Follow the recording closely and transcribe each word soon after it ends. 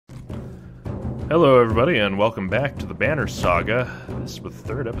Hello everybody and welcome back to the Banner Saga. This is the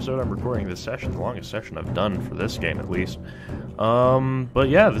third episode I'm recording this session, the longest session I've done for this game at least. But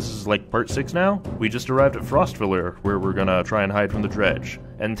yeah, this is like part 6 now. We just arrived at Frostvellr, where we're gonna try and hide from the dredge,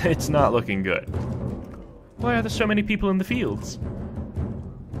 and it's not looking good. Why are there so many people in the fields?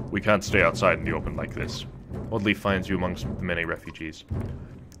 We can't stay outside in the open like this. Oddly finds you amongst the many refugees.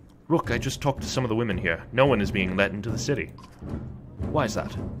 Rook, I just talked to some of the women here. No one is being let into the city. Why is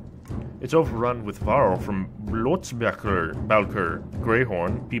that? It's overrun with Varl from Frostvellr,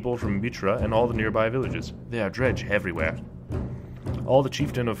 Greyhorn, people from Mitra, and all the nearby villages. There are dredge everywhere. The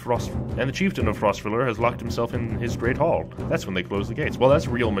chieftain of Frostvellr has locked himself in his great hall. That's when they close the gates. Well, that's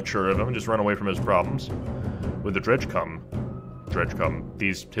real mature of him, just run away from his problems. When the dredge come,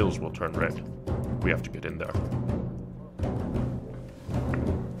 these hills will turn red. We have to get in there.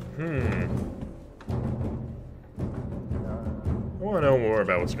 I want to know more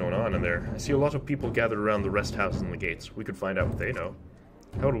about what's going on in there. I see a lot of people gathered around the rest houses and the gates. We could find out what they know.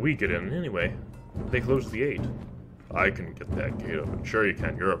 How do we get in, anyway? They closed the gate. I can get that gate open. Sure you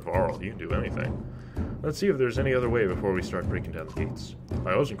can. You're a Varl. You can do anything. Let's see if there's any other way before we start breaking down the gates.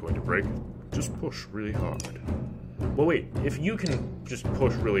 I wasn't going to break. Just push really hard. Well, wait. If you can just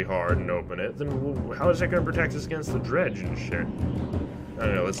push really hard and open it, then how is that going to protect us against the dredge and shit? I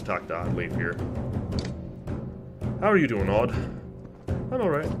don't know. Let's talk to Oddleaf here. How are you doing, Odd? I'm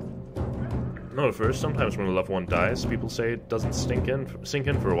alright. Not at first. Sometimes when a loved one dies, people say it doesn't sink in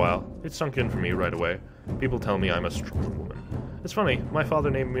for a while. It sunk in for me right away. People tell me I'm a strong woman. It's funny, my father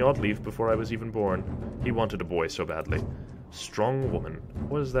named me Oddleaf before I was even born. He wanted a boy so badly. Strong woman.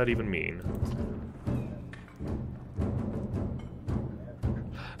 What does that even mean?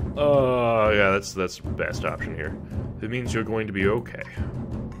 Yeah, that's the best option here. It means you're going to be okay.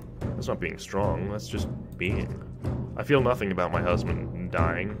 That's not being strong, that's just being. I feel nothing about my husband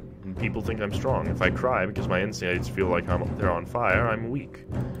dying, and people think I'm strong. If I cry because my insides feel like they're on fire, I'm weak.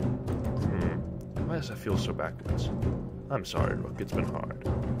 Why does that feel so backwards? I'm sorry, Rook, it's been hard.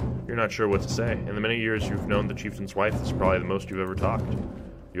 You're not sure what to say. In the many years you've known the chieftain's wife, this is probably the most you've ever talked.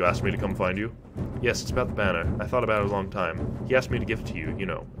 You asked me to come find you? Yes, it's about the banner. I thought about it a long time. He asked me to give it to you, you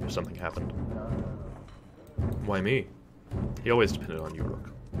know, if something happened. Why me? He always depended on you,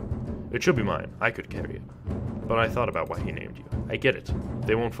 Rook. It should be mine. I could carry it. But I thought about why he named you. I get it.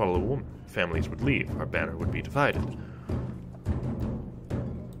 They won't follow a woman. Families would leave. Our banner would be divided.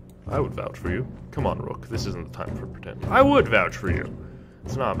 I would vouch for you. Come on, Rook. This isn't the time for pretending. I would vouch for you.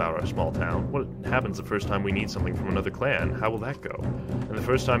 It's not about our small town. What happens the first time we need something from another clan? How will that go? And the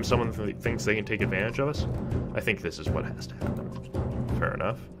first time someone thinks they can take advantage of us? I think this is what has to happen. Fair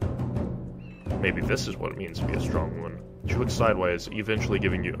enough. Maybe this is what it means to be a strong woman. She looks sideways, eventually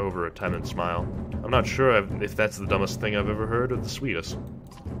giving you over a timid smile. I'm not sure if that's the dumbest thing I've ever heard or the sweetest.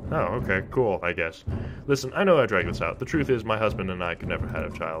 Oh, okay, cool, I guess. Listen, I know I dragged this out. The truth is my husband and I could never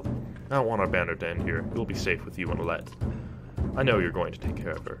have a child. I don't want our banner to end here. We'll be safe with you and Alette. I know you're going to take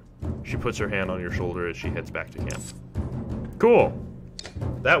care of her. She puts her hand on your shoulder as she heads back to camp. Cool.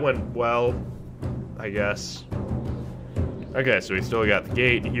 That went well, I guess. Okay, so we still got the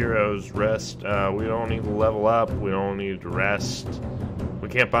gate, heroes, rest. We don't need to level up. We don't need to rest. We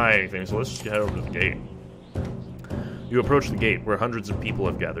can't buy anything, so let's just head over to the gate. You approach the gate, where hundreds of people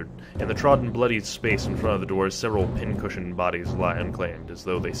have gathered. In the trodden, bloody space in front of the doors, several pin-cushioned bodies lie unclaimed, as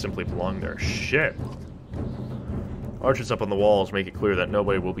though they simply belong there. Shit! Arches up on the walls make it clear that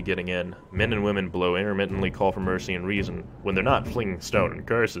nobody will be getting in. Men and women below intermittently call for mercy and reason, when they're not flinging stone and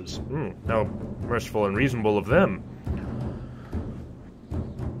curses. How merciful and reasonable of them.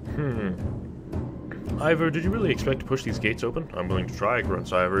 Ivor, did you really expect to push these gates open? I'm willing to try,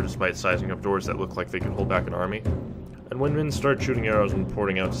 grunts Ivor, despite sizing up doors that look like they could hold back an army. And when men start shooting arrows and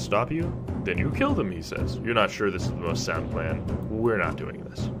pouring out to stop you, then you kill them, he says. You're not sure this is the most sound plan. We're not doing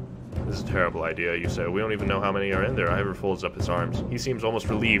this. This is a terrible idea, you say. We don't even know how many are in there. Ivor folds up his arms. He seems almost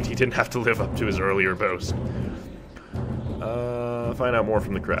relieved he didn't have to live up to his earlier boast. Find out more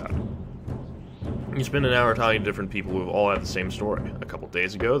from the crowd. You spend an hour talking to different people who all have the same story. A couple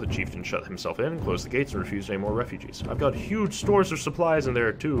days ago, the chieftain shut himself in, closed the gates, and refused any more refugees. I've got huge stores of supplies in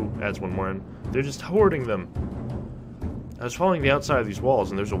there, too, adds one more. They're just hoarding them. I was following the outside of these walls,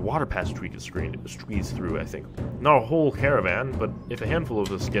 and there's a water passage we could squeeze through, I think. Not a whole caravan, but if a handful of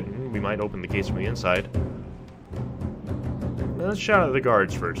us get in, we might open the gates from the inside. Now, let's shout at the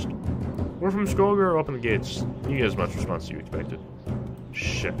guards first. We're from Skolgar, open the gates. You get as much response as you expected.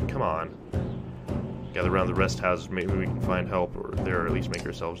 Shit, come on. Gather around the rest houses, maybe we can find help, or there, or at least make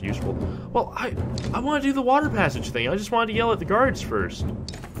ourselves useful. Well, I want to do the water passage thing. I just wanted to yell at the guards first.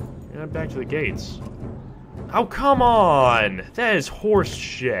 Yeah, back to the gates. Oh, come on! That is horse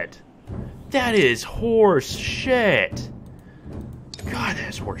shit. That is horse shit. God, that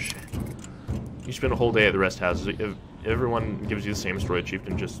is horse shit. You spend a whole day at the rest houses. If everyone gives you the same story,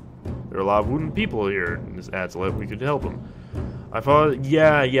 Chieftain, just... There are a lot of wooden people here, and this adds a lot. We could help them. I thought...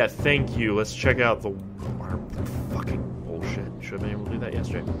 Yeah, thank you. Let's check out the... Fucking bullshit. Should have been able to do that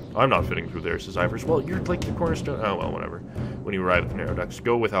yesterday. I'm not fitting through there, says Ivers. Well, you're like the cornerstone... Oh, well, whatever. When you arrive at the Narrow Ducks,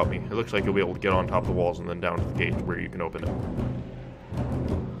 go without me. It looks like you'll be able to get on top of the walls and then down to the gate where you can open it.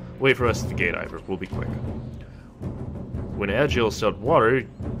 Wait for us at the gate, Ivor. We'll be quick. When Agil said water,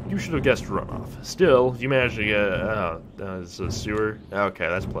 you should have guessed runoff. Still, you managed to get... it's a sewer? Okay,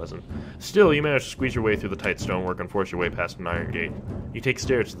 that's pleasant. Still, you managed to squeeze your way through the tight stonework and force your way past an iron gate. You take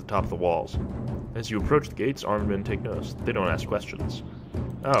stairs to the top of the walls. As you approach the gates, armed men take notice. They don't ask questions.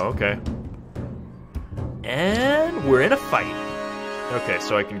 Oh, okay. And we're in a fight. Okay,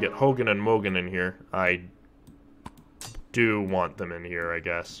 so I can get Hogan and Mogan in here. I do want them in here, I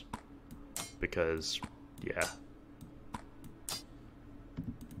guess. Because, yeah.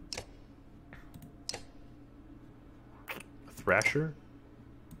 Thrasher?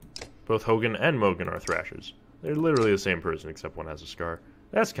 Both Hogan and Mogan are Thrashers. They're literally the same person, except one has a scar.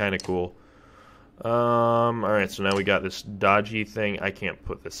 That's kind of cool. Alright, so now we got this dodgy thing. I can't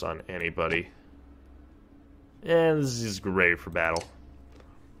put this on anybody. And this is great for battle.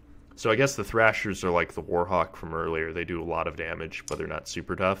 So I guess the Thrashers are like the Warhawk from earlier. They do a lot of damage, but they're not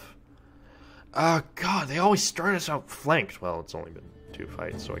super tough. God, they always start us out flanked. Well, it's only been 2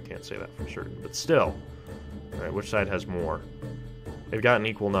 fights, so I can't say that for certain. But still. Alright, which side has more? They've got an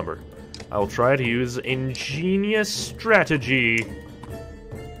equal number. I will try to use ingenious strategy.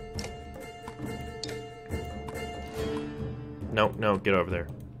 No, get over there.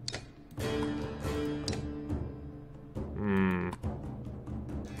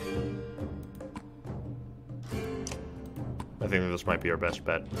 I think that this might be our best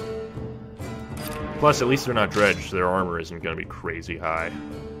bet. Plus, at least they're not dredged. Their armor isn't going to be crazy high.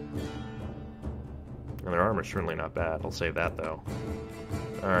 And their armor's certainly not bad. I'll say that, though.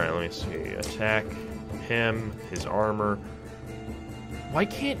 Alright, let me see. Attack him, his armor. Why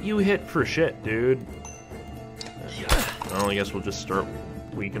can't you hit for shit, dude? Well, I guess we'll just start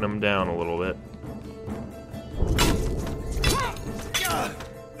weakening them down a little bit.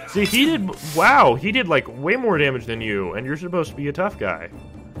 See, he did... Wow, he did, like, way more damage than you, and you're supposed to be a tough guy.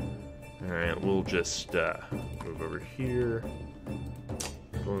 Alright, we'll just move over here.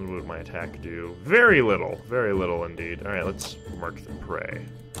 What would my attack do? Very little indeed. Alright, let's mark the prey.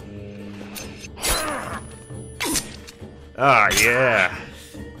 Ah, yeah!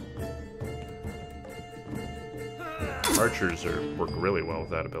 Archers work really well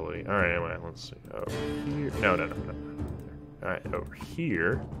with that ability. Alright, anyway, let's see. Over here. No. Alright, over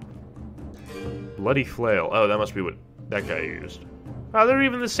here. Bloody Flail. Oh, that must be what that guy used. Oh, they're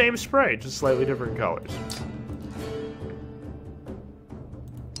even the same spray, just slightly different colors.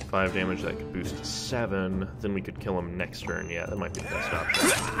 5 damage, that could boost to 7. Then we could kill him next turn. Yeah, that might be the best option.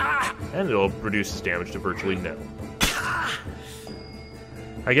 And it'll reduce his damage to virtually nil.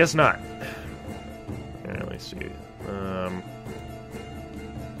 I guess not. Alright, let me see.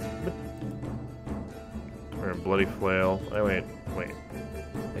 Bloody Flail. Oh, wait.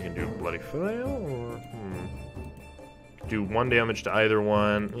 I can do Bloody Flail, or... Do 1 damage to either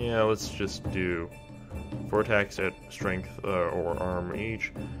one. Yeah, let's just do 4 attacks at strength or arm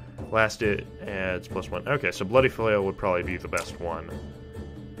each. Last it adds +1. Okay, so Bloody Flail would probably be the best one.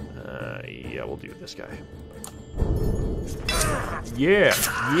 Yeah, we'll do this guy. Yeah!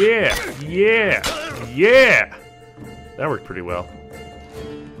 That worked pretty well.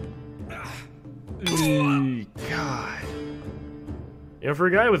 God. You know, for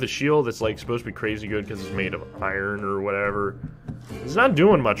a guy with a shield that's like supposed to be crazy good because it's made of iron or whatever, it's not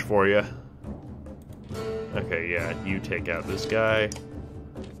doing much for you. Okay, yeah, you take out this guy.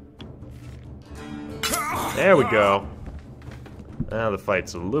 There we go. Now the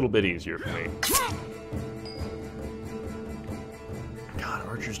fight's a little bit easier for me. God,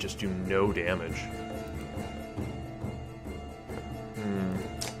 archers just do no damage.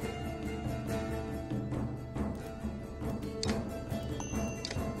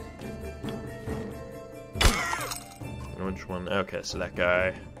 Which one? Okay, so that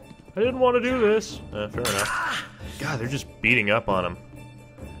guy. I didn't want to do this. Fair enough. God, they're just beating up on him.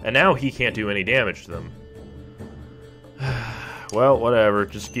 And now he can't do any damage to them. Well, whatever.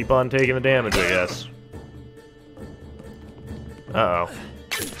 Just keep on taking the damage, I guess. Uh-oh.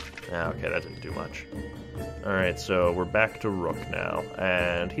 Okay, that didn't do much. Alright, so we're back to Rook now.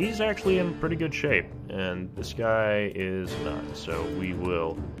 And he's actually in pretty good shape. And this guy is not. So we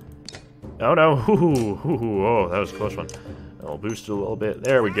will... Oh no! Oh, that was a close one. I'll boost it a little bit.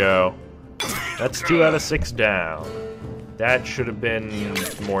 There we go. That's 2 out of 6 down. That should have been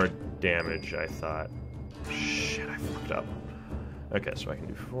more damage, I thought. Shit, I fucked up. Okay, so I can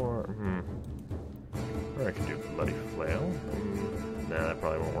do 4. Or I can do Bloody Flail. Nah, that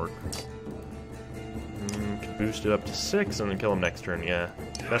probably won't work. Can boost it up to 6 and then kill him next turn, yeah.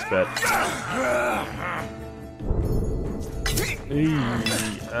 Best bet.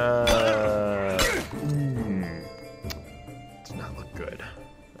 Does not look good.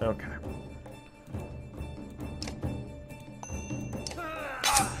 Okay.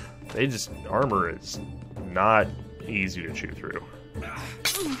 Armor is not easy to chew through.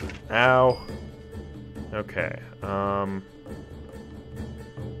 Ow. Okay,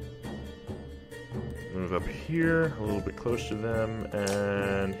 move up here, a little bit close to them,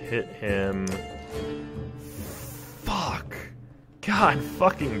 and hit him. Fuck! God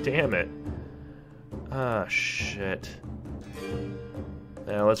fucking damn it. Ah, shit.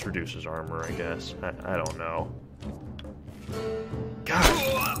 Yeah, let's reduce his armor, I guess. I don't know.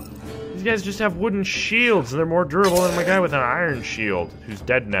 God! These guys just have wooden shields, and they're more durable than my guy with an iron shield, who's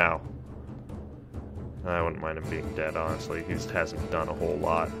dead now. I wouldn't mind him being dead, honestly. He just hasn't done a whole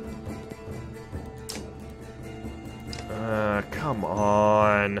lot. Come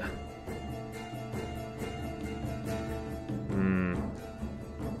on.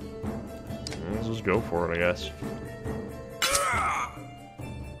 Let's just go for it, I guess.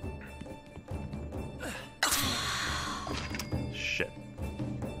 Shit.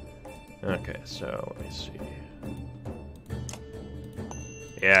 Okay, so let me see.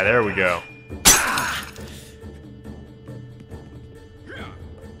 Yeah, there we go.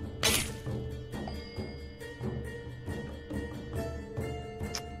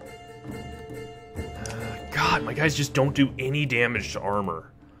 God, my guys just don't do any damage to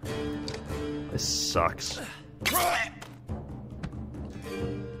armor. This sucks.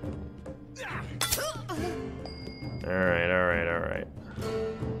 Alright, alright, alright.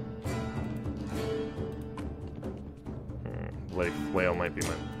 Bloody Flail might be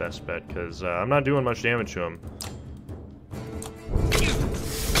my best bet, because I'm not doing much damage to him.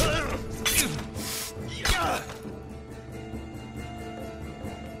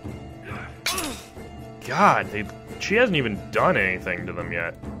 God, she hasn't even done anything to them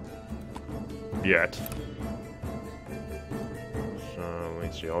yet. So, let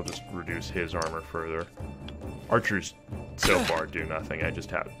me see, I'll just reduce his armor further. Archers, so far, do nothing. I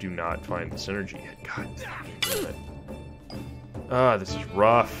just do not find the synergy yet. God damn it. Ah, this is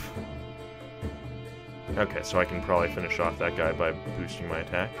rough. Okay, so I can probably finish off that guy by boosting my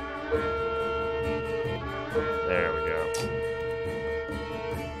attack. There we go.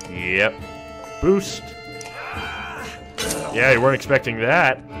 Yep. Boost. Yeah, you weren't expecting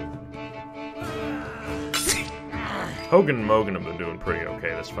that. Hogan and Mogan have been doing pretty okay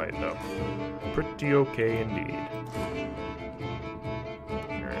this fight, though. Pretty okay indeed.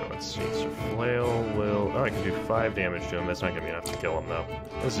 Alright, let's see. So Flail will... Oh, I can do 5 damage to him. That's not going to be enough to kill him, though.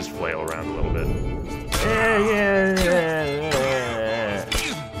 Let's just flail around a little bit.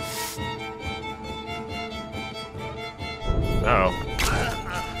 Uh-oh.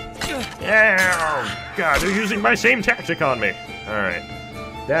 Oh, God, they're using my same tactic on me. Alright.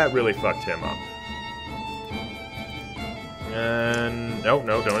 That really fucked him up. And... Oh,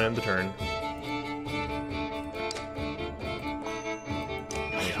 no, don't end the turn.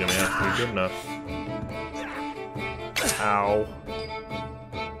 He's gonna have to be good enough. Ow.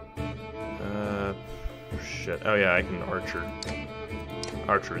 Shit. Oh, yeah, I can archer.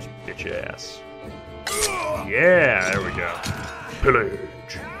 Archer's bitch ass. Yeah, there we go. Pillage.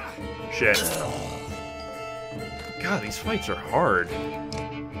 Shit. God, these fights are hard. Oh,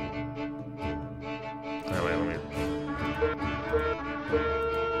 wait, let me...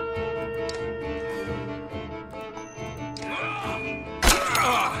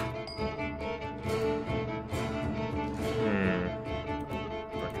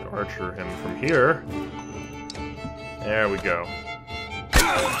 I can archer him from here. There we go.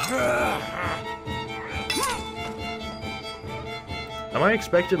 Am I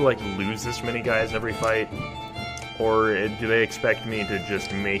expected to, like, lose this many guys every fight? Or do they expect me to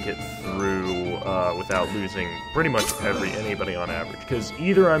just make it through without losing pretty much anybody on average? Because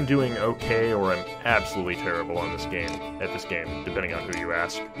either I'm doing okay or I'm absolutely terrible on this game, depending on who you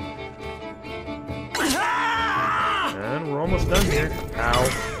ask. And we're almost done here. Ow,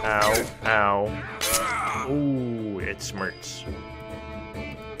 ow, ow. Ooh, it smarts.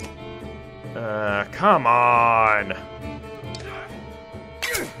 Come on!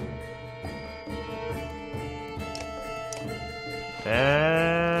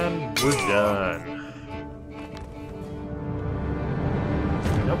 And we're done.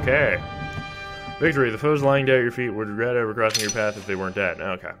 Okay. Victory. The foes lying dead at your feet would regret ever crossing your path if they weren't dead.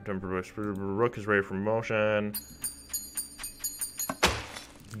 Okay. Rook is ready for motion.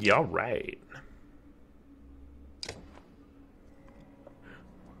 Yeah, right.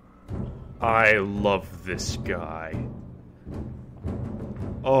 I love this guy.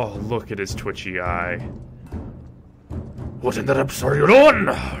 Oh, look at his twitchy eye. What in that absurd you doing?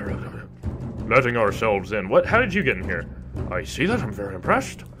 Letting ourselves in. What? How did you get in here? I see that. I'm very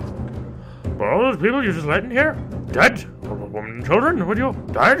impressed. But all those people you just let in here? Dead? Women and children? Would you?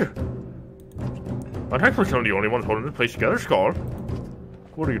 Dead? I'm technically the only one holding the place together, Skull.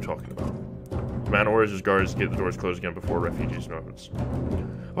 What are you talking about? The man orders his guards to get the doors closed again before refugees notice.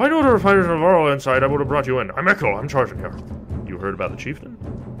 If I knew there were fighters of Varl inside, I would have brought you in. I'm Echo. I'm charging here. You heard about the chieftain?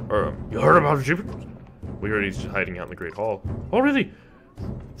 You heard about the chieftain? We heard he's hiding out in the Great Hall. Oh, really?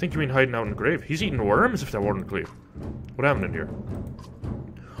 Think you mean hiding out in the grave? He's eating worms, if that wasn't clear. What happened in here?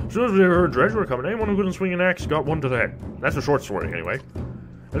 As soon as we heard Dredge were coming, anyone who couldn't swing an axe got one to the head. That's a short story, anyway.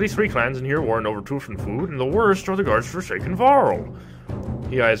 At least 3 clans in here warring over truth and food, and the worst are the guards forsaken Varl.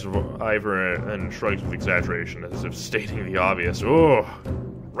 He eyes Ivor and shrugs with exaggeration, as if stating the obvious. Oh,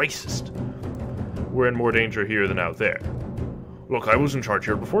 racist. We're in more danger here than out there. Look, I was in charge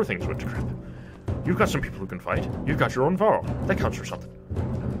here before things went to crap. You've got some people who can fight. You've got your own Varl. That counts for something.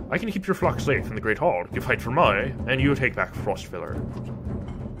 I can keep your flock safe in the Great Hall. You fight for my, and you take back Frostvellr.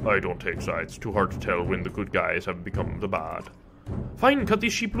 I don't take sides. Too hard to tell when the good guys have become the bad. Fine, cut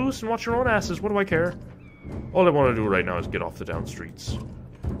these sheep loose and watch your own asses. What do I care? All I want to do right now is get off the down streets.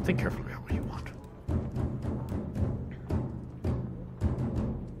 Think carefully about what you want.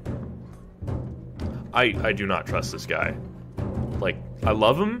 I do not trust this guy. Like, I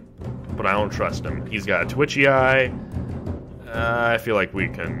love him, but I don't trust him. He's got a twitchy eye. I feel like we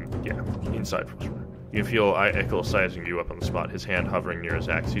can, yeah, inside Frostvellr. You can feel Echo sizing you up on the spot, his hand hovering near his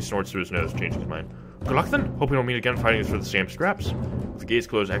axe. He snorts through his nose, changing his mind. Good luck then. Hope we don't meet again fighting for the same scraps. With the gates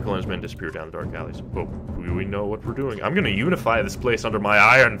closed, Echo and his men disappear down the dark alleys. Oh, we know what we're doing. I'm going to unify this place under my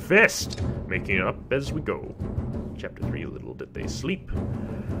iron fist, making it up as we go. Chapter 3, Little Did They Sleep.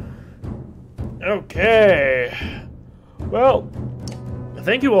 Okay. Well,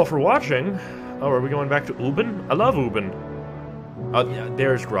 thank you all for watching. Oh, are we going back to Ubin? I love Ubin. Oh, yeah,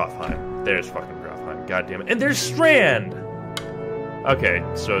 there's Grofheim. There's fucking Grofheim. God damn it. And there's Strand! Okay,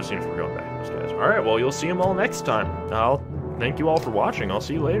 so it seems we're going back to those guys. Alright, well, you'll see them all next time. I'll thank you all for watching. I'll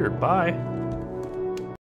see you later. Bye.